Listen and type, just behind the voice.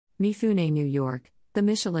Mifune, New York. The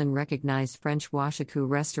Michelin-recognized French washaku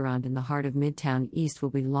restaurant in the heart of Midtown East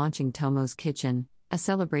will be launching Tomo's Kitchen, a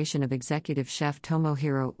celebration of executive chef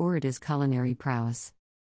Tomohiro Uruda's culinary prowess.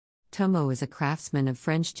 Tomo is a craftsman of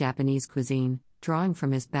French-Japanese cuisine, drawing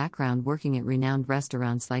from his background working at renowned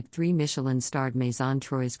restaurants like 3 Michelin-starred Maison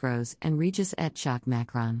Trois Gros and Regis et Jacques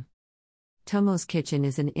Macron. Tomo's Kitchen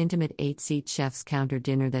is an intimate 8-seat chef's counter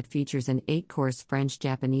dinner that features an 8-course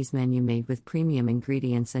French-Japanese menu made with premium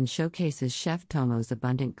ingredients and showcases Chef Tomo's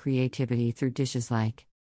abundant creativity through dishes like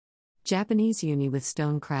Japanese uni with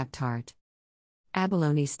stone crab tart,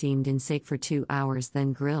 abalone steamed in sake for 2 hours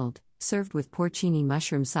then grilled, served with porcini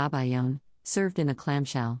mushroom sabayon, served in a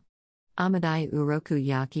clamshell, amadai uroku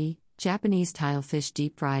yaki, Japanese tile fish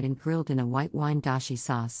deep-fried and grilled in a white wine dashi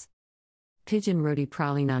sauce, pigeon roti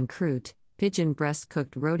praline en croûte, pigeon breast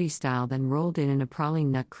cooked roti style then rolled in a praline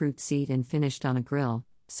nut croûte seed and finished on a grill,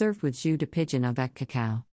 served with jus de pigeon avec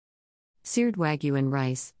cacao. Seared wagyu and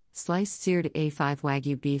rice, sliced seared A5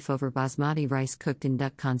 wagyu beef over basmati rice cooked in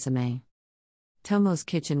duck consommé. Tomo's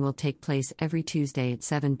Kitchen will take place every Tuesday at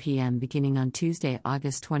 7 p.m. beginning on Tuesday,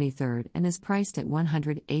 August 23 and is priced at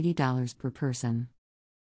 $180 per person.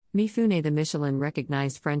 Mifune, the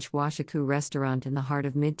Michelin-recognized French washaku restaurant in the heart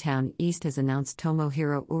of Midtown East, has announced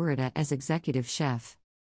Tomohiro Uruda as executive chef.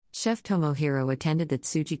 Chef Tomohiro attended the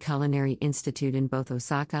Tsuji Culinary Institute in both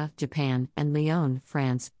Osaka, Japan, and Lyon,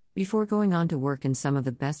 France, before going on to work in some of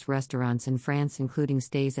the best restaurants in France, including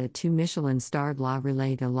stays at 2 Michelin-starred La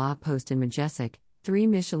Relais de la Poste in Majestic, 3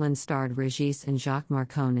 Michelin-starred Regis and Jacques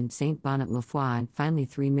Marcon in Saint Bonnet-la-Foy, and finally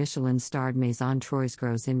 3 Michelin-starred Maison Trois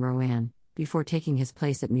Gros in Roanne, before taking his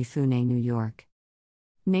place at Mifune, New York.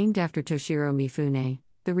 Named after Toshiro Mifune,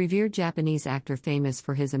 the revered Japanese actor famous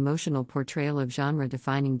for his emotional portrayal of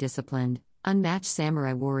genre-defining disciplined, unmatched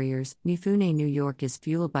samurai warriors, Mifune, New York is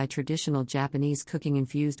fueled by traditional Japanese cooking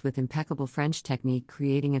infused with impeccable French technique,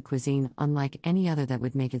 creating a cuisine unlike any other that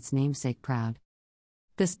would make its namesake proud.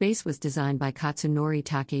 The space was designed by Katsunori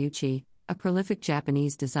Takeuchi, a prolific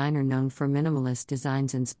Japanese designer known for minimalist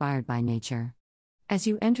designs inspired by nature. As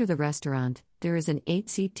you enter the restaurant, there is an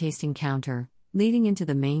 8-seat tasting counter, leading into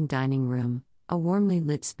the main dining room, a warmly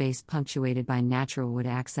lit space punctuated by natural wood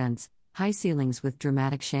accents, high ceilings with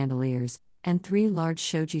dramatic chandeliers, and 3 large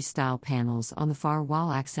shoji-style panels on the far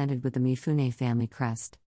wall accented with the Mifune family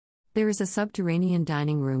crest. There is a subterranean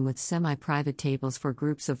dining room with semi-private tables for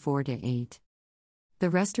groups of 4 to 8. The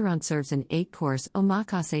restaurant serves an 8-course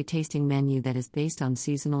omakase tasting menu that is based on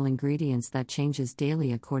seasonal ingredients that changes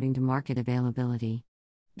daily according to market availability.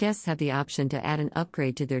 Guests have the option to add an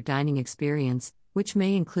upgrade to their dining experience, which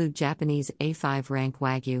may include Japanese A5 rank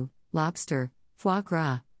wagyu, lobster, foie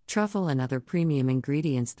gras, truffle and other premium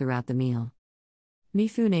ingredients throughout the meal.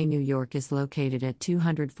 Mifune, New York is located at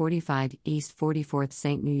 245 East 44th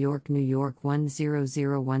St. New York, New York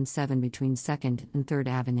 10017 between 2nd and 3rd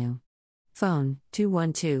Avenue. Phone,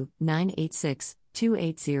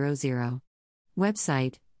 212-986-2800.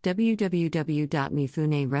 Website,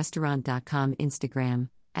 www.mifunerestaurant.com. Instagram,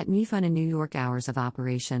 @Mifune New York. Hours of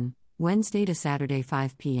operation, Wednesday to Saturday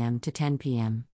 5 p.m. to 10 p.m.